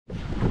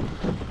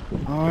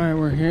Alright,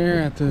 we're here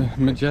at the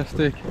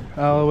majestic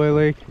Alloway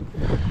Lake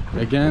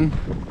again.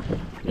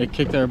 It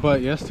kicked our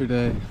butt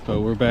yesterday,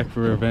 but we're back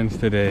for revenge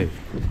today.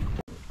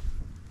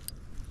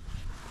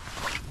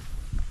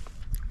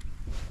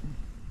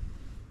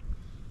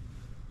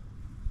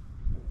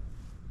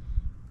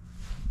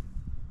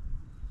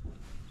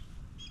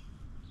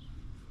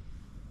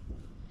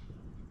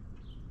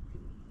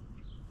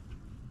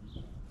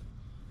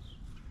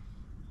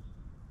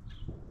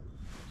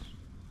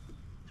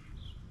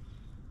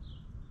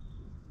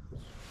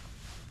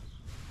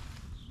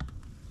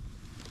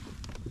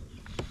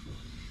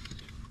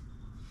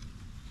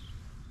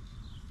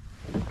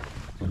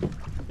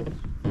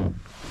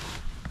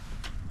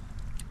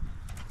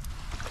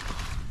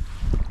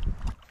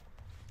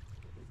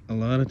 A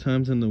lot of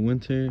times in the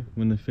winter,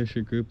 when the fish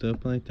are grouped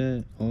up like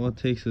that, all it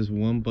takes is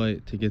one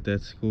bite to get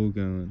that school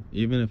going,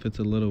 even if it's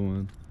a little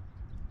one.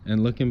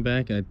 And looking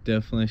back, I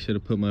definitely should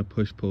have put my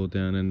push pole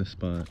down in the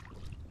spot.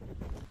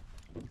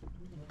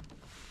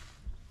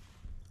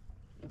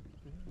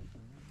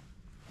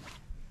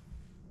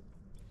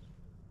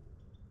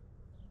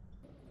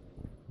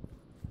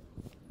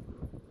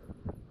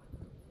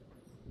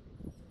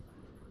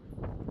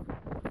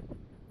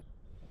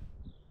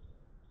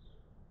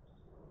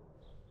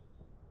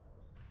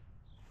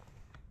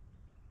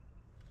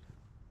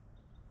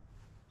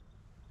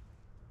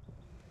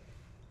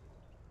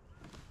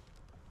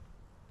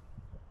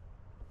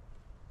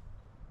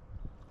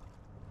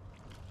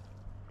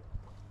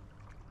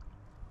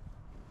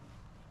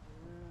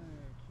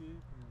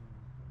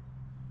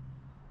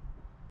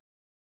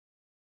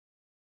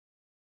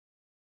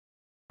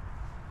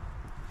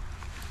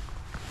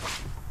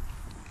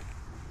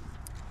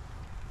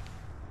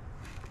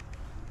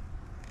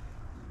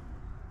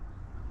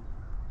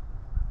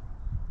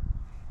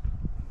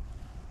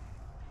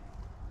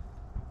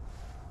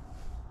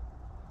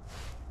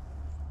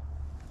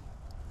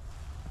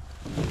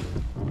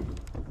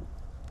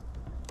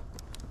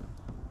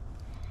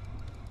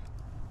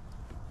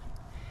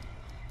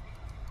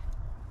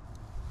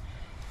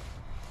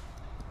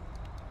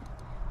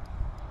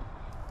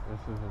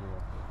 This is a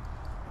real fish.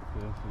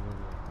 This is a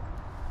real fish.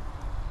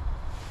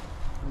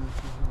 This is a real fish. This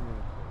is a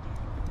real fish.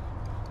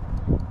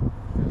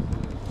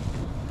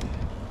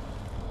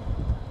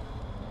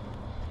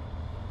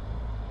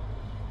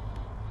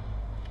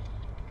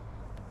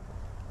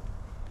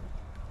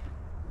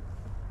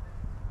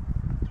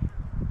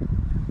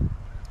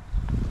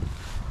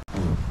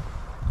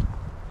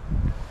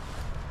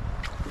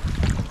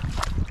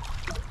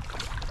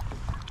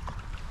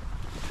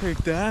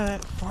 Take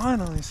that.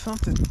 Finally,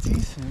 something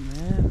decent,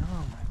 man.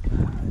 Oh my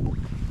god.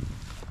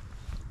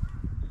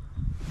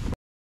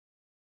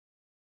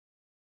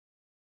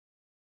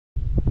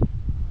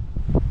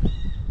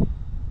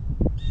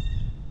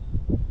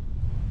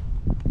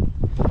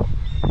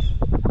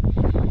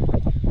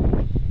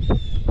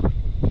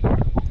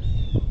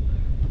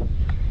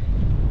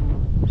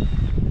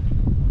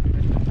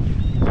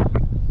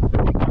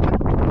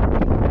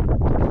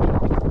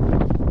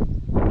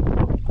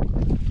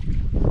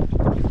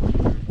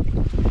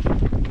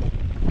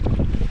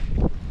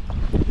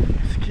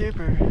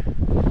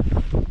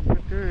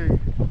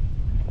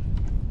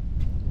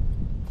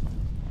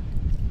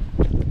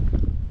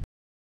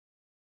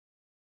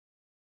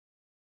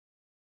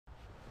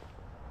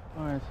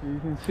 Alright, so you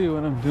can see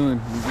what I'm doing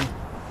here.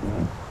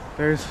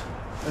 There's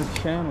a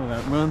channel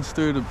that runs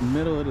through the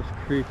middle of this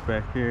creek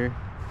back here.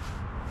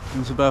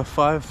 It's about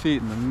 5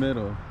 feet in the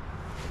middle.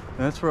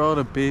 That's where all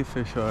the bait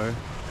fish are.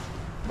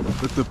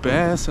 But the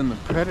bass and the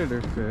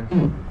predator fish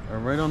are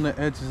right on the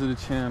edges of the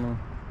channel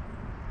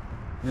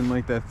in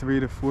like that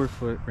 3 to 4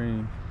 foot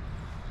range.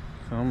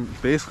 So I'm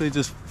basically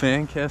just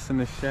fan casting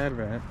the shad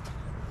rat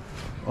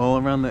all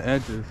around the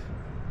edges,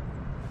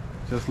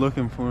 just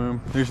looking for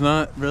them. There's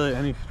not really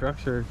any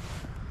structure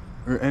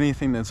or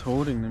anything that's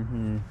holding them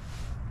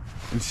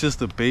here. It's just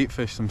the bait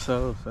fish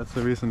themselves. That's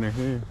the reason they're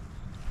here.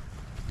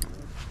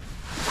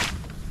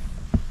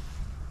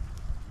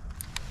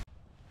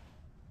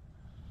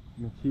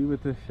 The key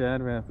with this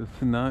shad rat is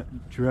to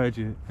not dredge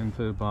it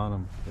into the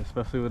bottom,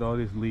 especially with all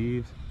these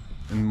leaves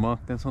and muck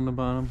that's on the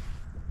bottom.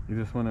 You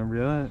just want to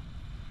reel it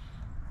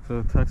so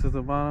it touches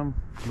the bottom,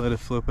 let it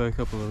float back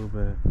up a little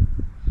bit.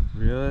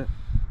 Reel it.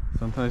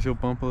 Sometimes you'll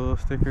bump a little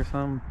stick or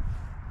something.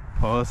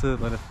 Pause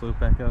it, let it float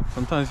back up.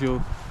 Sometimes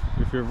you'll,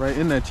 if you're right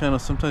in that channel,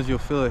 sometimes you'll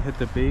feel it hit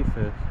the bait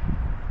fish.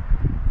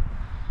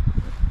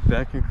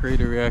 That can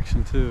create a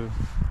reaction too.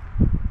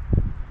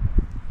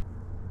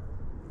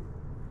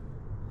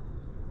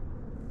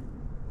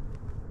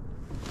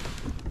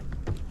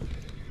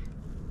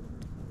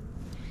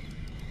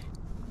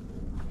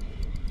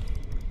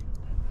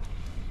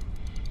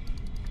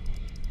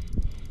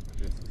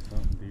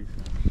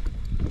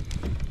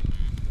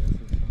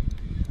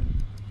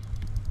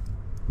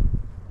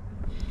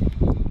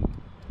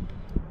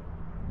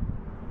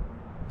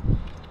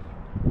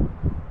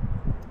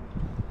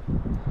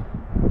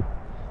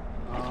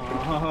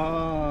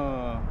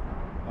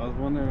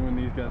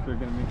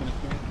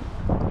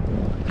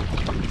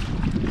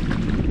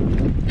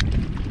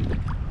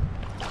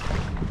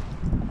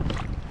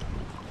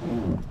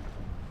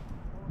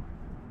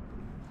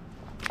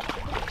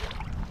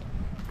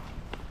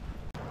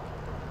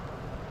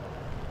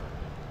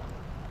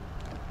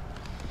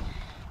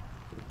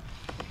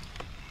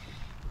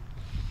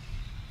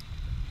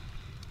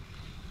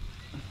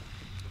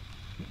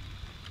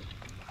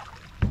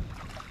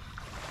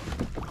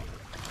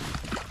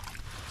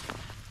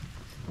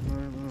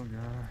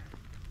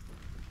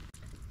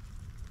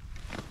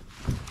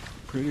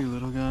 pretty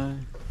little guy.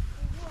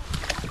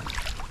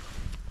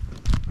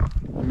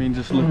 I mean,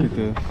 just look at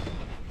this.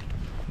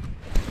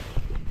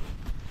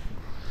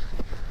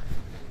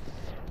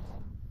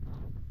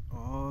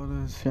 All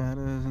the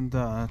shadows and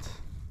dots.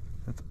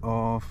 That's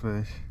all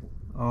fish.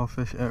 All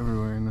fish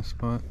everywhere in this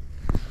spot.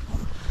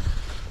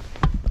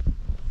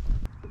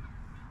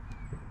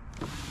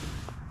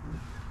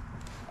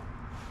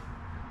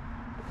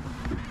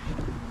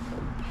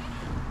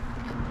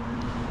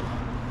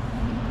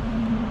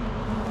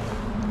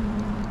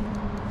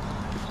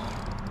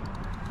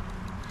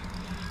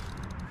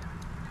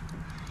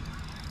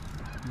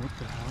 What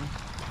the hell?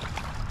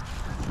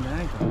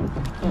 Snag on.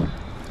 I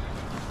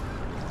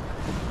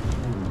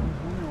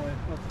wonder why it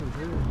felt so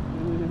good.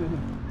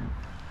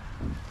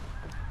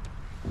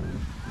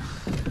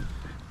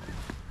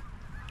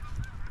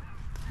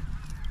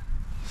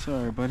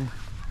 Sorry, buddy.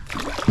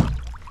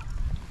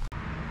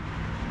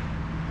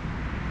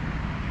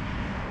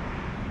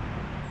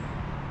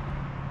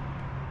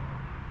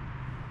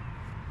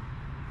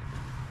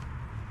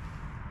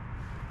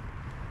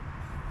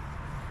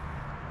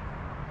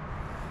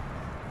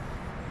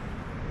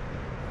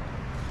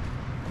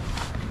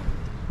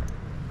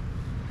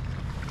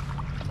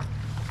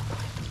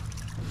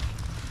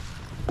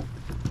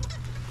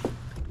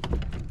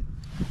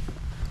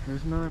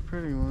 Here's another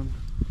pretty one.